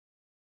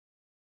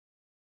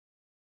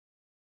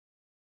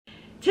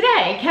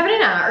Today, Kevin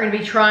and I are going to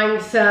be trying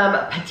some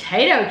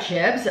potato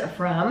chips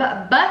from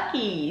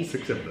Buc-ee's.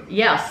 6 of them.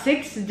 Yeah,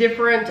 6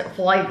 different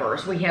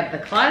flavors. We have the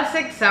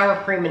classic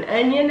sour cream and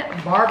onion,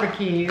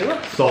 barbecue,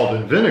 Salt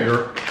and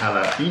vinegar,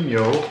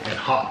 jalapeno, and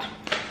hot.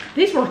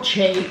 These were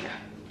cheap.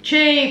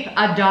 Cheap,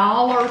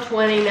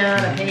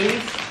 $1.29 a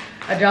piece.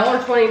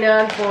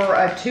 $1.29 for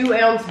a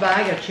 2-ounce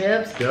bag of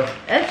chips. Yep.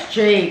 That's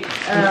cheap.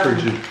 That's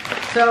pretty cheap.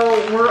 So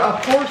we're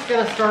of course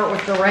going to start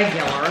with the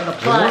regular, the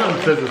plain. One of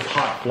them says it's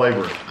hot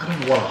flavored. I don't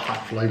know what a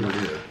hot flavor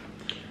is.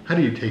 How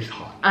do you taste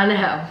hot? I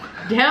know.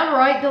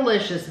 Downright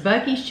delicious.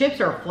 Buc-ee's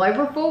chips are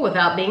flavorful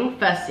without being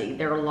fussy.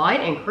 They're light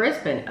and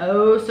crisp and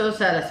oh so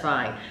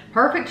satisfying.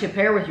 Perfect to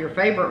pair with your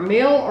favorite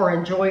meal or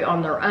enjoy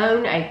on their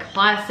own. A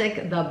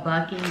classic the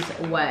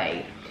Buc-ee's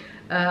way.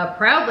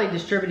 Proudly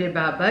distributed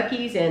by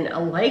Buc-ee's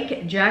in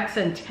Lake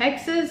Jackson,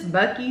 Texas.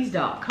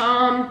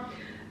 Buc-ee's.com.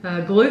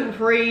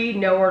 Gluten-free,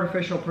 no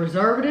artificial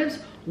preservatives.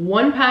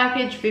 One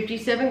package,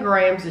 57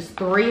 grams, is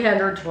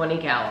 320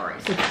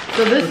 calories. So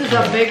this is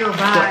a bigger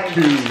bag. It's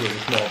like 2 in a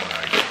small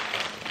bag.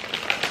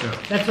 Yeah.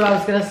 That's what I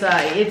was gonna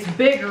say. It's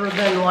bigger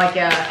than like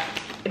a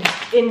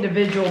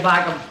individual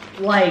bag of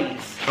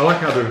Lay's. I like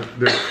how they're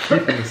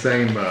keeping the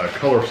same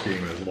color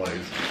scheme as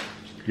Lay's.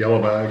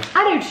 Yellow bag.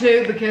 I do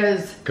too,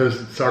 because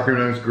sour cream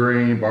and onion's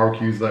green,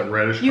 barbecue's that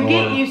reddish you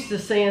color. get used to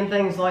seeing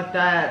things like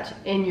that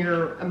in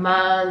your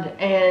mind,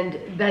 and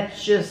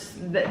that's just,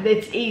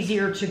 it's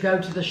easier to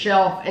go to the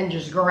shelf and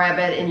just grab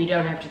it and you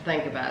don't have to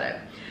think about it.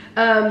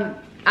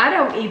 I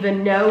don't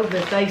even know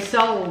that they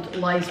sold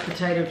Lay's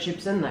potato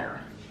chips in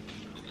there.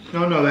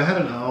 No, they had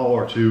an aisle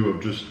or two of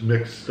just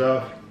mixed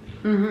stuff.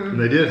 And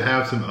they did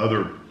have some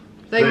other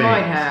They things.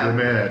 might have.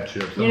 They may have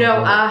chips. You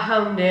know, I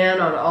honed in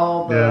on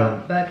all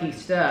the Buc-ee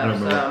stuff.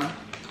 So.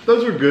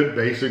 Those are good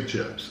basic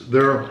chips.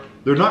 They're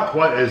not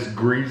quite as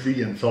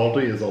greasy and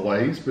salty as a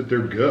Lay's, but they're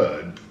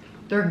good.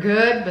 They're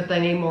good, but they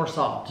need more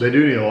salt. They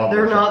do need a lot more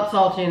They're not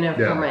salt. salty enough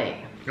for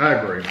me. I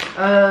agree.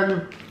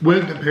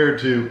 When compared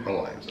to a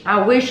Lay's.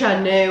 I wish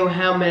I knew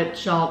how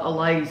much salt a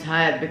Lay's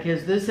had,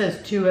 because this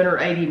has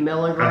 280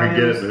 milligrams. I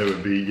could get it, but it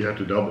would be, you have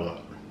to double it.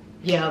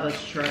 Yeah,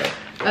 that's true.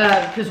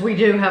 Because we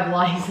do have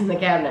Lay's in the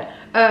cabinet.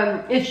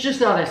 It's just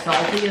not as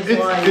salty as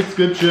Lay's. It's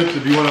good chips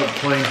if you want a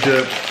plain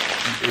chip.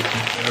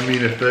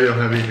 If they don't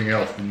have anything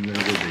else, then it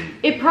would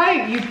be. You'd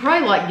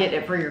probably like getting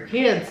it for your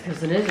kids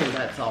because it isn't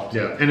that salty.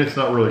 Yeah, and it's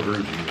not really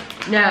greasy.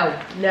 No,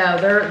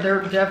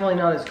 they're definitely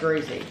not as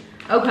greasy.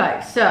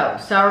 Okay, so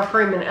sour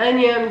cream and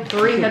onion,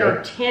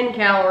 310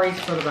 calories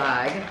for the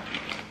bag.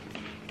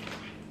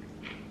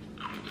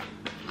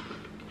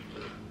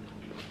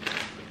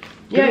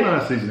 Good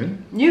amount of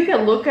seasoning. You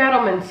can look at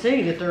them and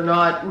see that they're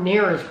not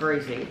near as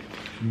greasy.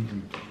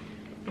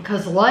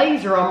 Because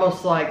Lay's are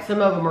almost like, some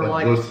of them are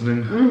like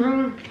glistening.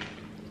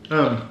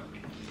 I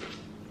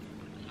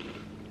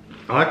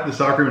like the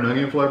sour cream and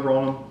onion flavor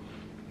on them.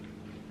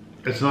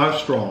 It's not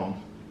as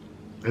strong,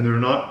 and they're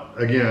not,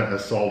 again,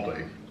 as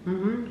salty.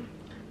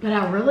 But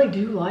I really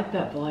do like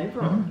that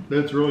flavor.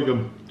 It's really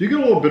good. Do you get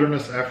a little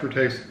bitterness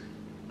aftertaste?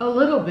 A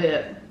little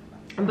bit.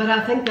 But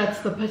I think that's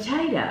the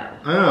potato.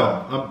 I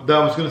know. I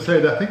was going to say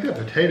that I think that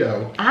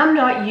potato, I'm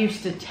not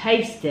used to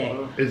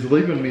tasting, is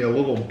leaving me a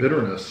little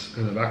bitterness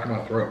in the back of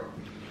my throat.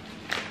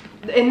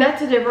 and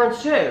that's a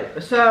difference too.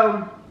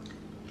 So,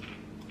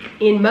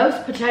 in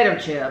most potato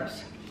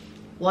chips,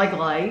 like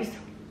Lay's,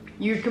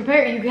 you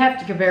have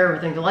to compare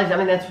everything to Lay's. I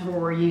mean, that's what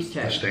we're used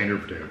to. A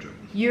standard potato chip.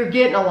 You're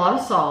getting a lot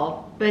of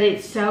salt, but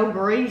it's so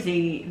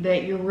greasy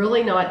that you're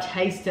really not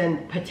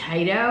tasting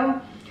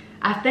potato.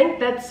 I think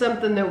that's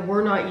something that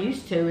we're not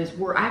used to, is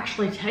we're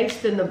actually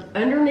tasting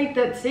underneath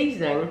that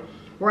seasoning,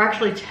 we're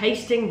actually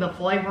tasting the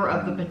flavor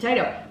of the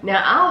potato.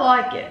 Now, I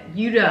like it.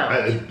 You don't.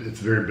 It's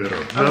very bitter.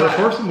 No, the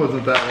first one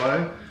wasn't that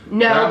way.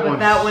 No, but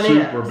that one is.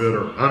 Super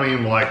bitter. I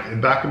mean, like, in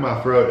the back of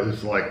my throat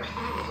is like,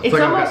 it's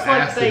like almost I've got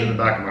like acid they in the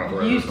back of my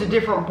throat used a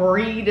different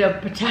breed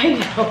of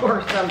potato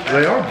or something.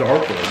 They are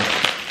darker.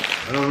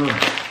 I don't know.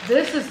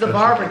 This is the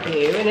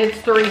barbecue, and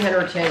it's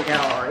 310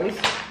 calories.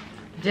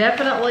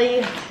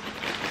 Definitely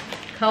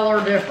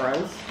color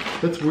difference.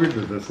 That's weird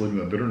that that's leaving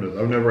the bitterness.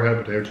 I've never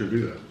had potato chip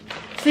do that.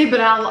 See, but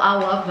I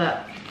love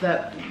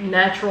that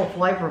natural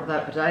flavor of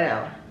that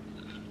potato.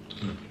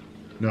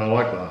 No, I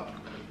like that.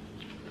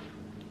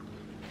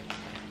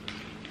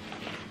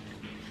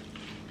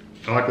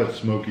 I like that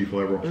smoky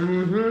flavor.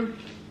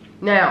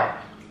 Now,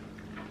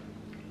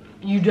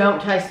 you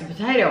don't taste the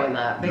potato in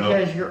that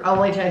because you're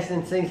only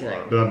tasting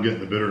seasoning. But I'm getting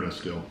the bitterness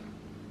still.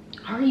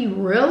 Are you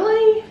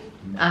really?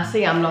 I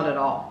see, I'm not at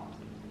all.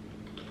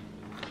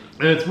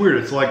 And it's weird.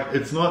 It's like,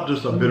 it's not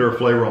just a bitter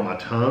flavor on my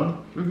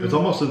tongue. It's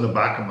almost in the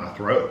back of my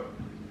throat.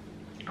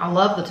 I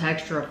love the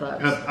texture of those.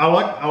 And I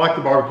like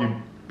the barbecue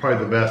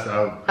probably the best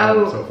I've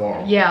had so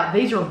far. Yeah,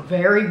 these are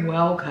very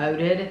well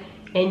coated,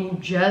 and you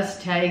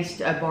just taste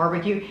a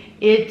barbecue.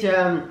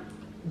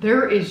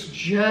 There is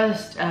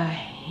just a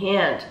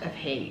hint of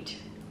heat.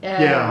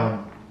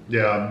 Yeah,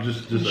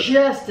 just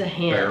a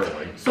hint.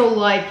 Barely. So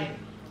like,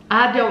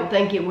 I don't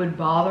think it would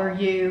bother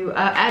you.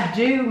 I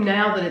do,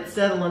 now that it's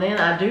settling in,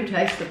 I do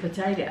taste the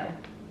potato.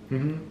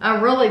 I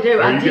really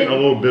do. Are you getting a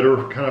little bitter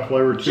kind of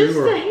flavor too? Just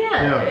a hint.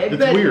 Yeah,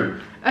 it's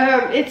weird.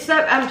 It's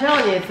that, I'm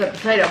telling you, it's the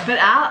potato. But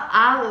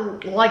I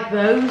like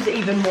those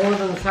even more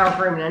than the sour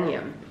cream and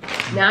onion.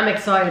 Now I'm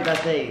excited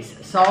about these.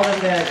 Salt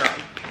and vinegar.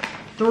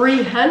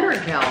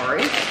 300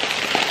 calories.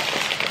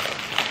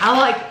 I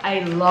like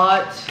a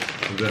lot of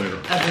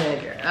vinegar.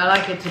 I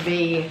like it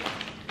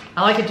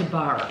to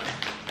burn.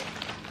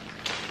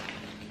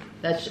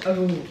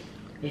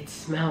 It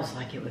smells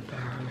like it would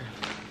burn.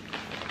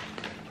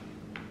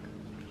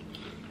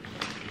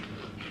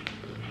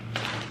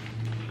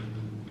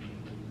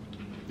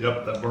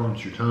 Yep, that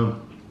burns your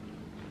tongue.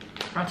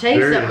 I'll tell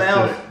you something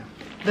else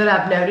that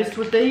I've noticed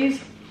with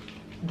these.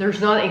 There's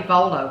not any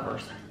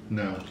foldovers.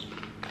 No.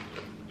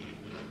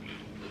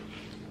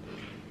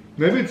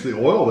 Maybe it's the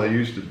oil they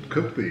use to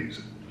cook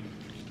these.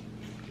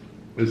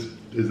 Is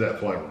that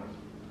flavor?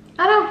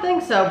 I don't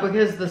think so,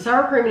 because the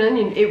sour cream and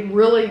onion,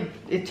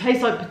 it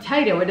tastes like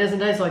potato. It doesn't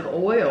taste like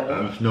oil.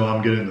 No,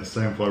 I'm getting the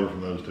same flavor from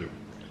those two.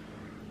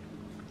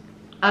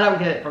 I don't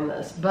get it from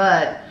this,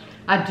 but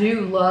I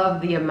do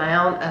love the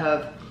amount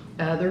of,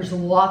 there's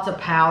lots of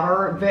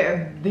powder.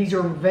 These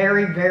are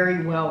very,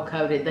 very well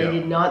coated. They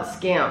did not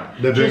skimp.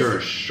 The vinegar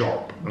is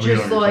sharp.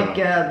 Just like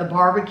the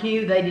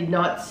barbecue, they did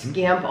not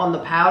skimp on the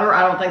powder.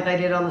 I don't think they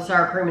did on the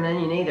sour cream and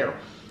onion either.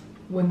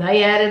 When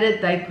they added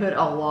it, they put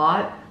a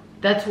lot.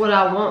 That's what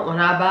I want when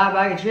I buy a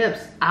bag of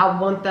chips. I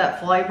want that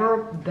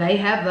flavor. They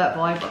have that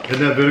flavor. And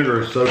that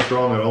vinegar is so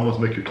strong it almost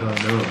makes your tongue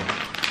numb.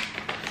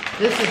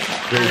 This is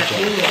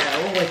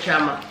Jalapeño, which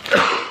I'm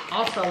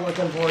also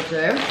looking forward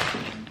to.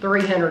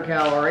 300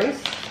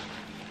 calories.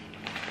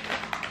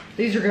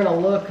 These are going to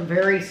look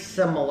very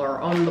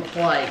similar on the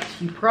plate.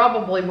 You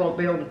probably won't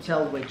be able to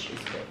tell which is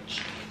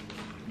which.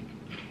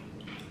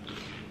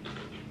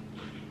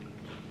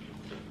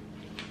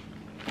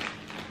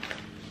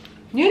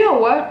 You know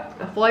what?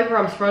 A flavor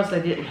I'm surprised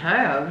they didn't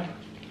have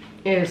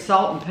is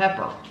salt and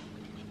pepper.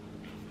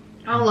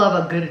 I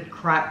love a good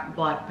cracked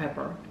black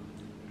pepper.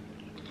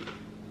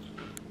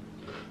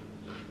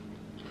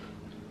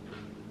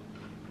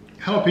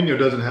 Jalapeno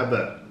doesn't have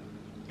that.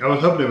 I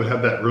was hoping it would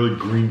have that really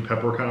green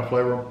pepper kind of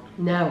flavor.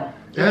 No.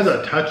 It has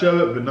a touch of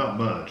it, but not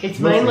much. It's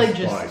mainly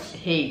just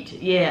heat.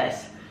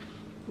 Yes.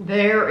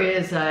 There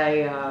is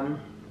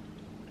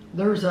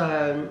there's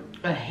a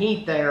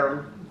heat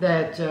there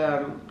that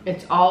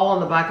it's all on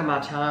the back of my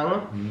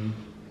tongue,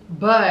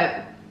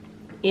 but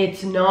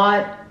it's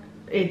not.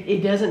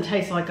 It doesn't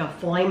taste like a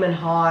flaming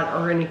hot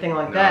or anything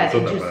like that.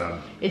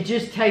 It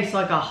just tastes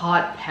like a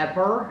hot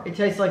pepper. It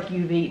tastes like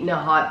you've eaten a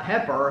hot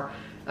pepper,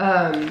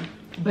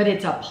 but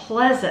it's a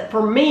pleasant.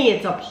 For me,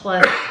 it's a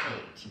pleasant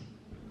heat.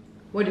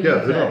 What do you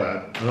think? Yeah, they're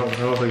not bad. I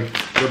don't think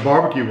the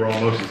barbecue were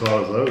almost as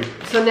hot as those.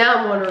 So now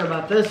I'm wondering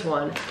about this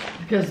one,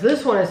 because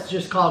this one is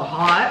just called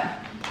hot.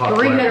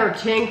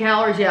 310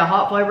 calories, yeah,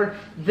 hot flavored.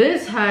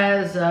 This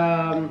has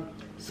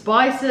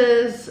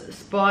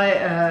spices,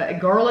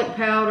 garlic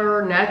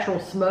powder, natural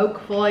smoke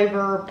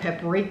flavor,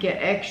 paprika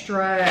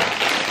extract.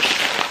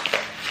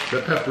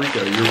 That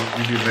paprika,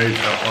 you'd be amazed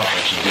how hot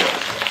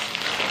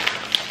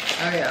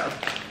Oh yeah.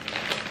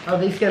 Are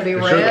these gonna be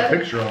red? It shows a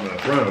picture on the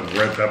front of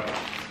red pepper.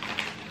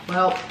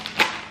 Well,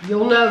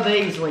 you'll know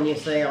these when you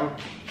see them.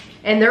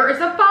 And there is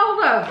a fold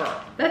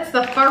over. That's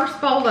the first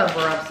fold over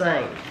I've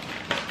seen.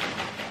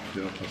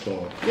 Yeah, I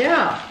saw it.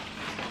 Yeah.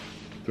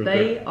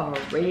 They are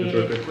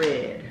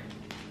red.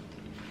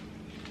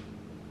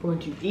 Going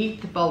to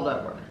eat the fold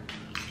over.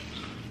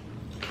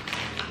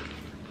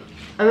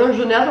 And there's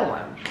another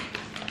one.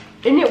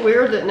 Isn't it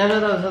weird that none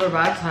of those other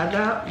bags had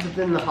that, but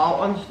then the hot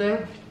ones do?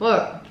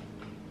 Look.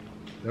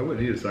 I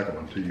wouldn't eat a second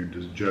one until you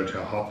just judge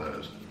how hot that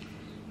is.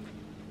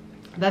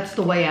 That's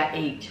the way I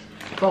eat.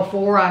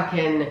 Before I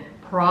can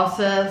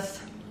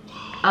process,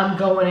 I'm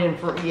going in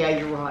for, yeah,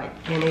 you're right.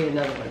 Can't eat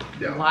another one.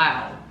 Yeah.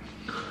 Wow.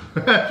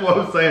 That's what I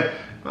was saying.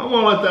 I want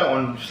to let that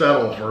one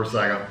settle for a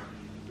second.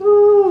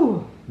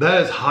 Ooh.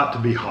 That is hot to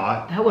be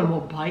hot. That one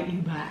will bite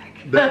you back.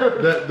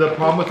 The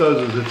problem with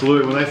those is it's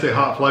literally, when they say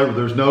hot flavor,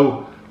 there's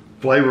no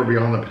flavor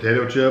beyond the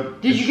potato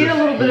chip. Did you get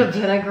a little bit of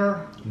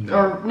vinegar? No.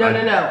 Or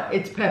no.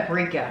 It's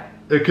paprika.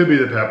 It could be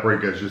the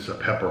paprika. It's just a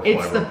pepper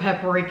flavor. It's the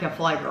paprika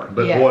flavor.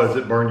 But yes. boy, does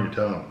it burn your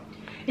tongue.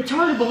 It's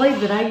hard to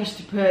believe that I used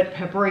to put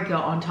paprika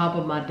on top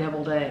of my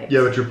deviled eggs.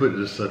 Yeah, but you're putting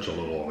just such a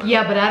little on it.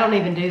 Yeah, but I don't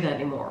even do that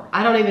anymore.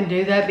 I don't even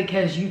do that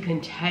because you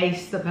can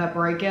taste the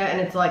paprika, and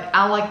it's like,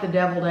 I like the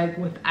deviled egg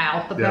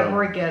without the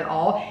paprika at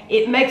all.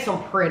 It makes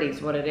them pretty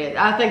is what it is.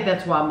 I think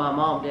that's why my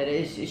mom did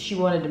it, is she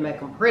wanted to make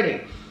them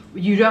pretty.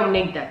 You don't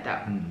need that though.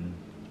 Mm-hmm.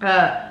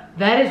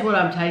 That is what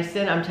I'm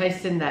tasting. I'm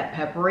tasting that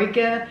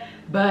paprika,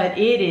 but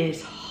it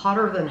is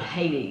hotter than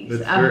Hades.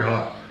 It's very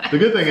hot. The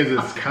good thing is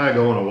it's kind of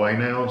going away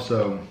now,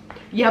 so.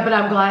 Yeah, but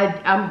I'm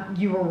glad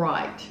you were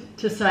right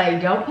to say,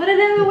 don't put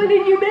another one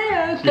in your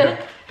mouth.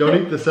 Yeah, don't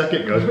eat the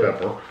second ghost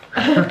pepper.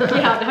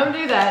 Yeah, don't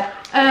do that.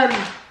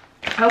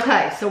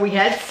 Okay, so we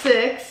had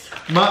 6.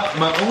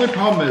 My only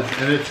problem is,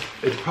 and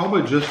it's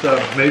probably just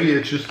maybe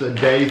it's just a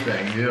day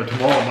thing. You know,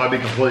 tomorrow it might be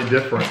completely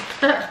different.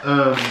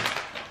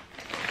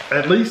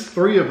 at least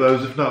 3 of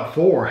those, if not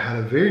 4, had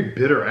a very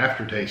bitter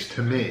aftertaste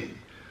to me.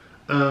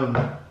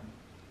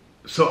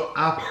 So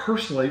I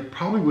personally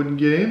probably wouldn't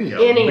get any of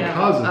them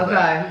because of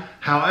that.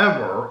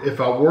 However, if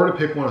I were to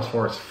pick one as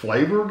far as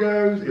flavor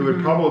goes, it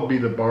would probably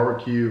be the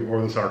barbecue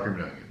or the sour cream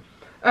and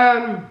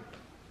onion.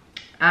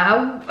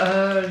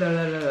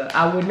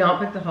 I would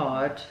not pick the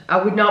hot. I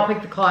would not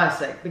pick the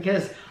classic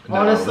because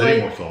honestly, they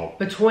need more salt.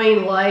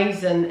 Between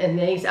Lay's and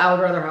these, I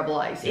would rather have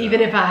Lay's. Yeah. Even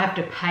if I have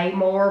to pay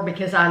more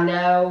because I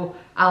know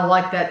I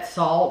like that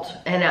salt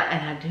and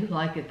I do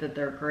like it that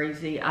they're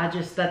crazy.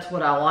 That's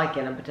what I like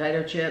in a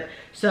potato chip.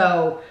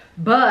 So,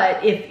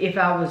 but if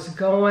I was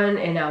going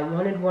and I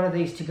wanted one of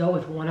these to go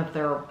with one of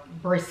their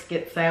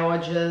brisket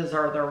sandwiches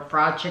or their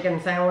fried chicken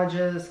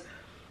sandwiches,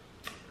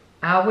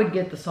 I would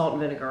get the salt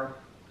and vinegar.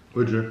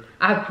 Would you?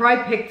 I'd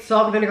probably pick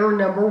salt and vinegar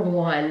number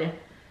 1. And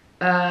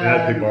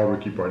I'd pick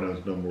barbecue probably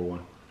as number 1.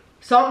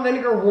 Salt and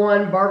vinegar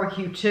 1,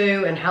 barbecue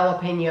 2, and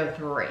jalapeno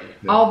 3.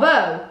 Yeah.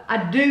 Although,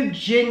 I do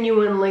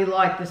genuinely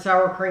like the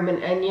sour cream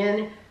and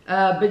onion,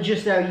 but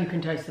just know you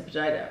can taste the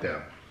potato.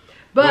 Yeah.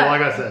 But well,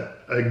 like I said,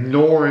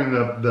 ignoring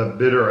the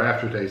bitter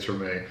aftertaste for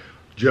me,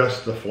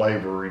 just the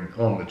flavoring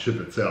on the chip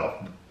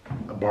itself,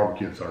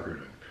 barbecue and sour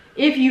cream.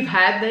 If you've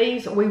had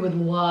these, we would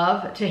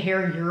love to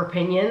hear your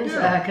opinions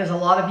because a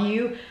lot of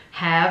you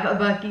have a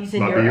Buc-ee's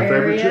in your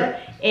area.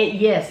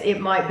 Yes, it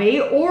might be.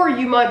 Or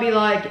you might be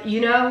like,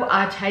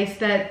 I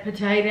taste that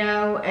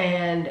potato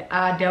and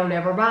I don't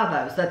ever buy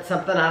those. That's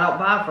something I don't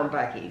buy from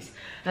Buc-ee's.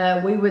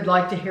 We would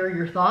like to hear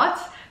your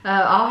thoughts.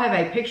 I'll have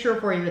a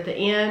picture for you at the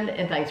end,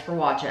 and thanks for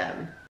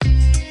watching.